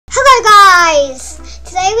guys,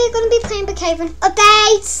 today we're going to be playing Brookhaven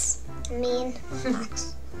Updates. There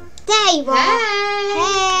you are.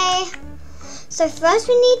 Hey. So first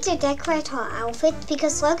we need to decorate our outfit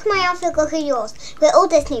because look at my outfit, look at yours. We're all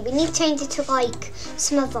Disney. We need to change it to like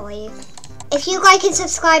Summer Vibe. If you like and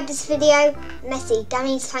subscribe this video, Messi, that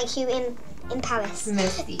means thank you in Paris.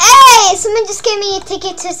 Messi. Hey, someone just gave me a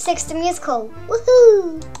ticket to Six the Musical.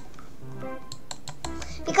 Woohoo!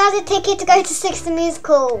 We got a ticket to go to Six the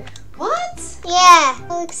Musical. What? Yeah, it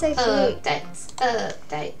looks so cute. Updates.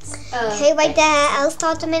 Okay, right there. I'll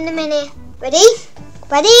start them in a minute. Ready?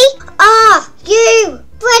 Ready? Are you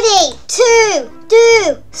ready to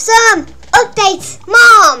do some updates,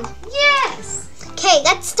 Mom? Yes. Okay,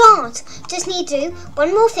 let's start. Just need to do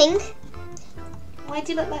one more thing. Why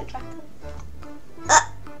do you look like Draco?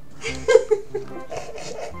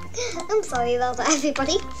 I'm sorry about that,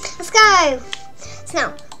 everybody. Let's go. So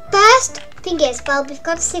now, first thing is, well, we've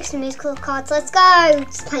got 6 musical cards. Let's go.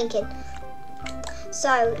 Just planking.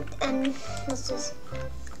 So, let's just.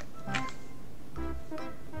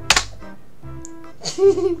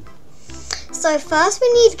 So first we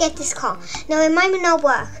need to get this car. Now it might not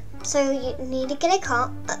work, so you need to get a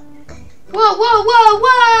car. Whoa!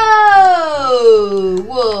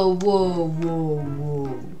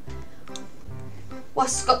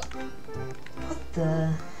 What's got? What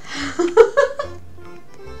the?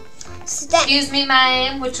 So then, excuse me,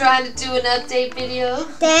 ma'am. We're trying to do an update video.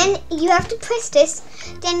 Then you have to press this.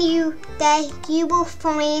 Then you will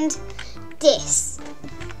find this.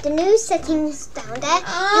 The new settings down there.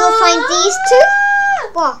 You'll find these two.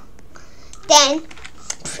 Well, then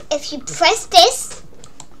if you press this,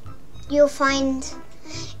 you'll find.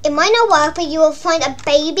 It might not work, but you will find a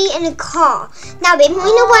baby in a car. Now it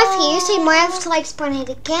might not work for you, so you might have to like spawn it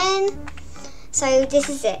again. So this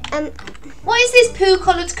is it. What is this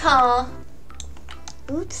poo-coloured car?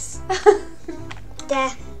 Oops.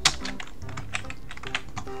 There.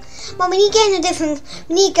 Mom, we need to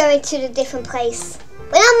go into a different place.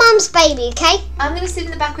 We're not Mum's baby, okay? I'm gonna sit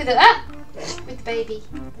in the back with the baby.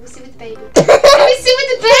 I'm gonna sit with the baby. Let me sit with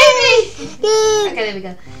the baby. Okay, there we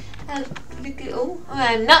go. Oh,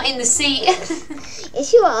 I'm not in the seat.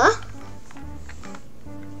 Yes, you are.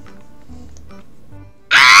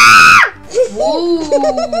 Whoa.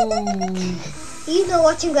 He's not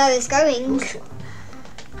watching where it's going.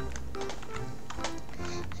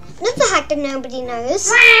 Not the hack that nobody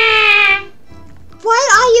knows. Why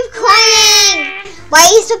are you crying? Why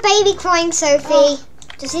is the baby crying, Sophie?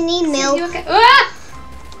 Does he need milk? You okay?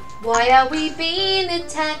 Why are we being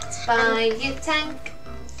attacked by a tank?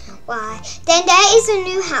 Why? Then there is a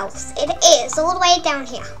new house. It is all the way down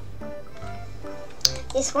here.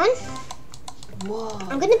 This one. Whoa.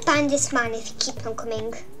 I'm going to ban this man if he keeps on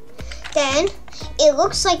coming. Then it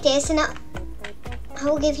looks like this, and I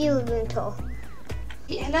will give you a room tour.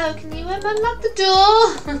 Hello, can you unlock the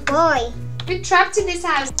door? Why? We're trapped in this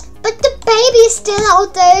house. But the baby is still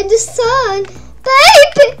out there in the sun.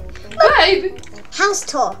 Baby! House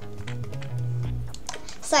tour.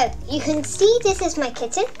 So, you can see this is my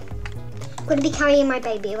kitten. I'm going to be carrying my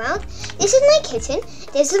baby around. This is my kitten.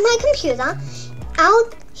 This is my computer.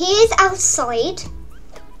 Here's outside.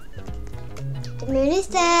 The moon is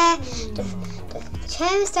there. The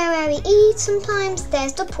chair is there where we eat sometimes.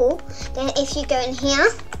 There's the pool. Then if you go in here,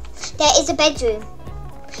 there is a bedroom.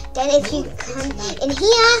 Then if you come in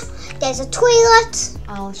here, there's a toilet.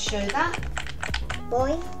 I'll show that.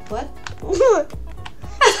 Boy. What?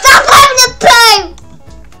 Stop having a poo!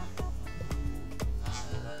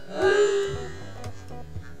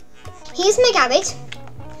 Here's my garage.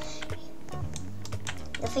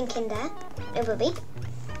 Nothing in there. It will be.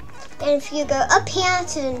 Then if you go up here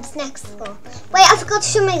to the next floor. Wait, I forgot to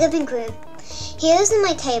show my living room. Here's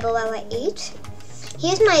my table where I eat.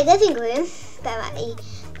 Here's my living room where I eat.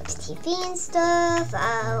 TV and stuff.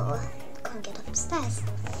 I can't get upstairs.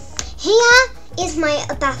 Here is my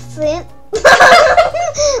bathroom.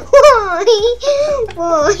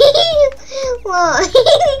 Why?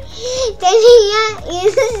 Then here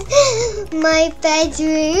is my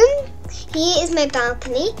bedroom. Here is my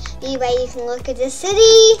balcony, where you can look at the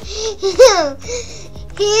city.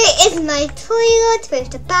 Here is my toilet with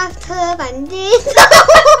the bathtub and this.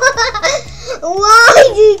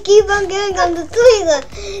 Why do you keep on going on the toilet?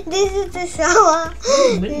 This is the shower.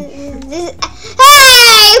 Hey!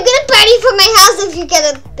 I'm gonna burn you from my house if you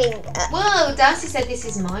get a thing. Whoa, Darcy said this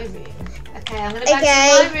is my room. Okay, I'm gonna back to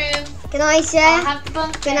my room. Can I share? I'll have the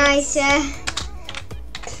bunk beds. Can I share?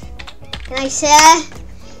 Can I share?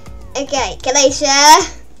 Okay, can I share?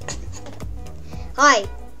 Hi.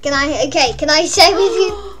 Can I share with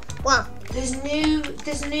you? What? There's new,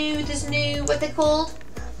 what they called?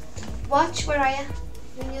 Watch, where are you?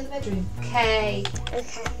 You're in the other bedroom. K.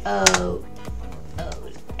 Okay. O.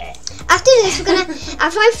 After this, we're gonna.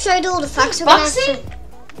 After I've showed all the facts, we're Boxing?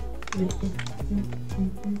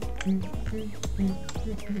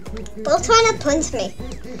 Don't try to punch me.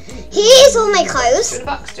 Here's all my clothes. Do you want a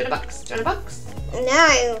box? Do you want a box? Do you want a box?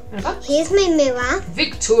 No. Want a box? Here's my mirror.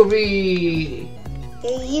 Victory!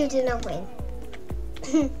 You do not win.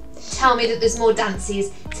 Tell me that there's more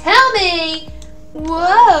dances. Tell me!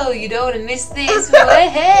 Whoa, you don't want to miss this.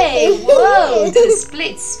 Hey, whoa, do the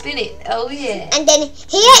split, spin it. Oh yeah. And then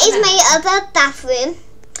here is my other bathroom.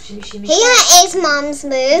 Shimmy, shimmy, Here is Mom's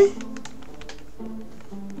room.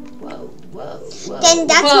 Whoa, whoa, whoa. Then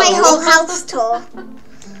that's whoa. my whole house tour.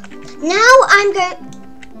 Now I'm going.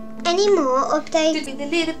 Any more updates? With a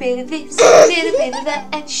little bit of this, a little bit of that,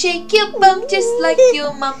 and shake your bum just like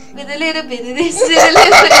your mom. With a little bit of this, and a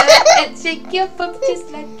little bit of that, and shake your bum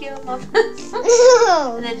just like your mom.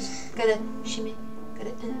 And then gotta shimmy,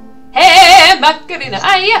 gotta. Hey, Macarena,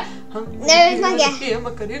 hiya. No, it's not yet. Hey,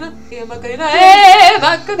 Macarena, hey, Macarena, hey,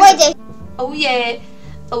 Macarena. Wait, Oh yeah,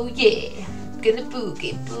 oh yeah. Gonna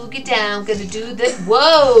boogie down. Gonna do the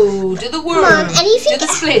whoa, do the whirl, Mom, anything? do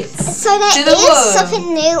the splits. So there do the is whirl,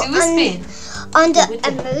 something new do a spin. on the Do it.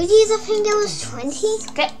 emojis. I think there was 20.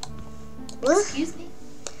 Okay. What? Excuse me.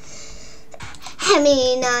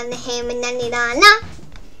 Hemi-na-na-hemi-na-ni-na-na.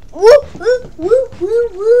 Woo, woo, woo, woo,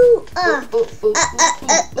 woo.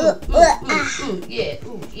 Ooh, yeah,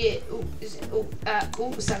 ooh, is it,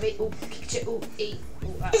 sorry, picture, Wait,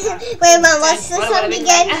 Mom, what's the song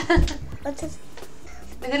again? What's this?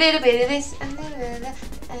 With a little bit of this, and a little bit of that,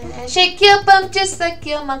 and shake your bum just like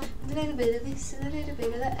your mom. With a little bit of this, and a little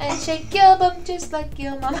bit of that, and shake your bum just like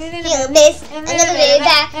your mom. With a little You bit miss a little bit of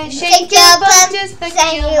that, and shake your bum just like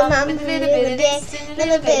say your mom. With a little bit of this, and a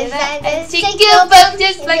little bit of that, and shake your bum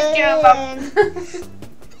just like your mom.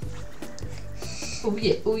 Oh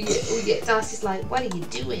yeah, oh yeah, oh yeah. Darcy's like, what are you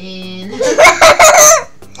doing?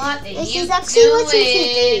 What are you doing?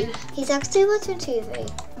 He's actually watching TV.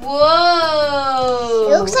 Whoa!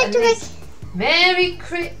 It looks like And the this Merry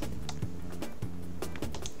Christmas.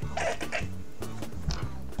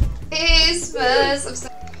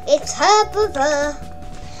 It's her brother.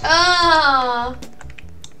 Ah.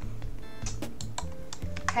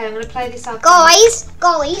 Okay, I'm gonna play this out. Guys,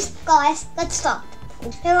 let's stop.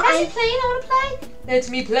 No, How's he playing? I wanna play. Let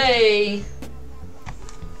me play.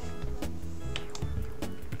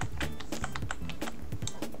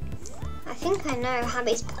 I think I know how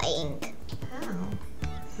he's playing. How?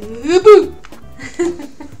 Boo! I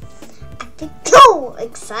think so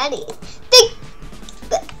excited.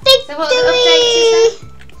 So what other updates is there?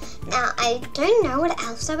 Now I don't know what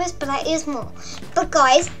else there is, but there is more. But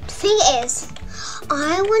guys, the thing is,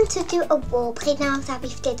 I want to do a roleplay now that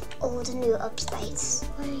we've did all the new updates.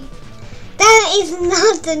 That is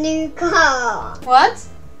not the new car. What?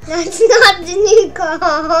 That's not the new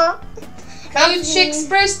car. Coach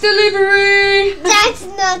Express Delivery! That's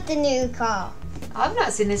not the new car. I've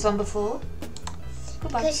not seen this one before.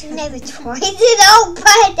 Goodbye. Because you've never tried it. Oh,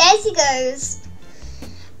 but there she goes.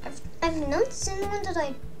 I've not seen one that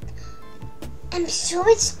I'm sure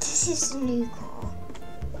this is the new car.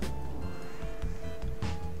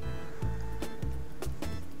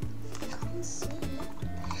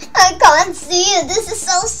 I can't see it. This is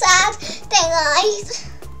so sad. Guys.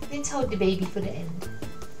 Let's hold the baby for the end.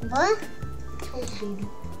 What? Hold the baby.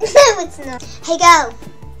 No, it's not. Hey, go.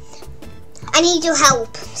 I need your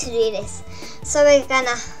help to do this. So we're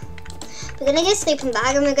gonna get a sleeping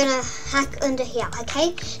bag and we're gonna hack under here,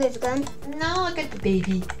 okay? Move the gun. No, I got the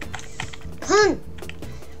baby. Come.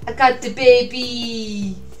 I got the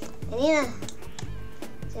baby. I need a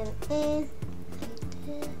jump in.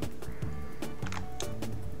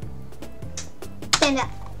 Stand up.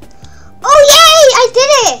 Oh yay! I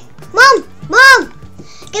did it! Mom!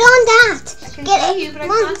 Get on that! I can Get see you, but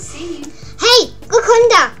Mom. I can't see you. Hey! Look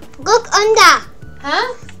under! Look under! Huh?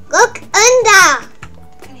 Look under! I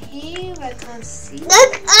can hear you, but I can't see you.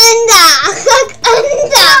 Look under! Look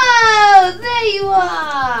under! Oh, there you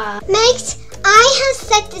are. Mate, I have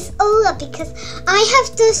set this all up because I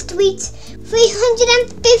have just reached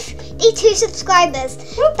 352 subscribers.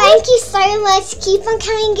 Thank you so much. Keep on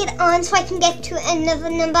carrying it on so I can get to another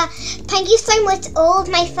number. Thank you so much, all of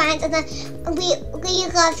my fans, and we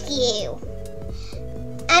love you.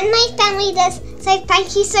 And my family does. So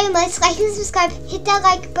thank you so much. Like and subscribe. Hit that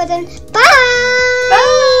like button. Bye.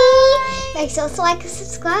 Bye. Make sure to like and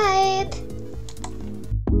subscribe.